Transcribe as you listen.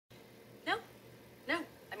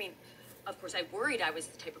Of course, I worried I was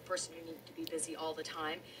the type of person who needed to be busy all the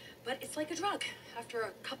time, but it's like a drug. After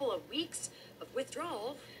a couple of weeks of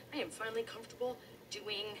withdrawal, I am finally comfortable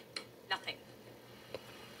doing nothing.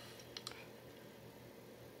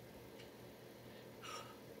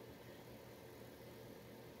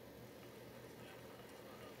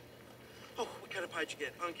 Oh, what kind of pie'd you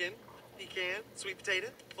get? Pumpkin? Pecan? Sweet potato?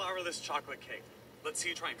 Flourless chocolate cake. Let's see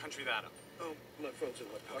you try and country that up. Oh, my phone's in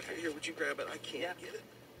my pocket. Here, would you grab it? I can't get it.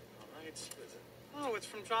 All right. Oh, it's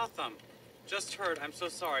from Jotham. Just heard. I'm so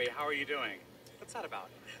sorry. How are you doing? What's that about?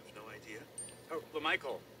 I have no idea. Oh,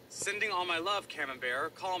 LaMichael. Sending all my love,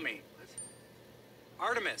 Camembert. Call me. What?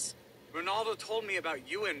 Artemis. Ronaldo told me about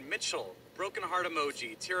you and Mitchell. Broken heart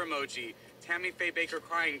emoji, tear emoji, Tammy Faye Baker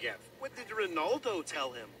crying gif. What did Ronaldo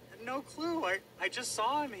tell him? No clue. I just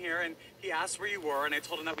saw him here, and he asked where you were, and I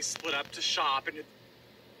told him that we split up to shop, and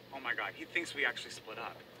oh my God, he thinks we actually split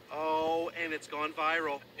up. Oh, and it's gone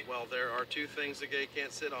viral. Well, there are two things a gay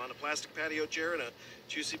can't sit on, a plastic patio chair and a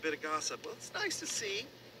juicy bit of gossip. Well, it's nice to see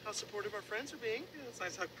how supportive our friends are being. Yeah, it's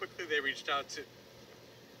nice how quickly they reached out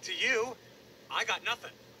to you. I got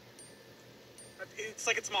nothing. It's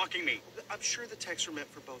like it's mocking me. I'm sure the texts were meant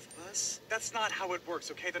for both of us. That's not how it works,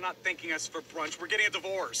 okay? They're not thanking us for brunch. We're getting a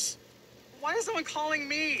divorce. Why is someone calling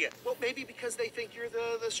me? Well, maybe because they think you're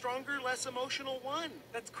the stronger, less emotional one.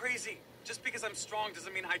 That's crazy. Just because I'm strong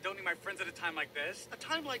doesn't mean I don't need my friends at a time like this. A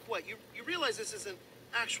time like what? You realize this isn't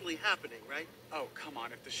actually happening, right? Oh, come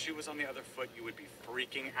on. If the shoe was on the other foot, you would be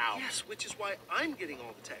freaking out. Yes, which is why I'm getting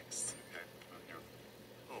all the texts. Okay. Here.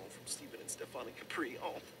 Oh, from Stephen and Stefan and Capri.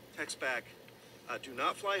 Oh, text back. Do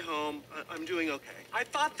not fly home. I'm doing okay. I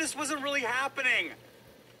thought this wasn't really happening.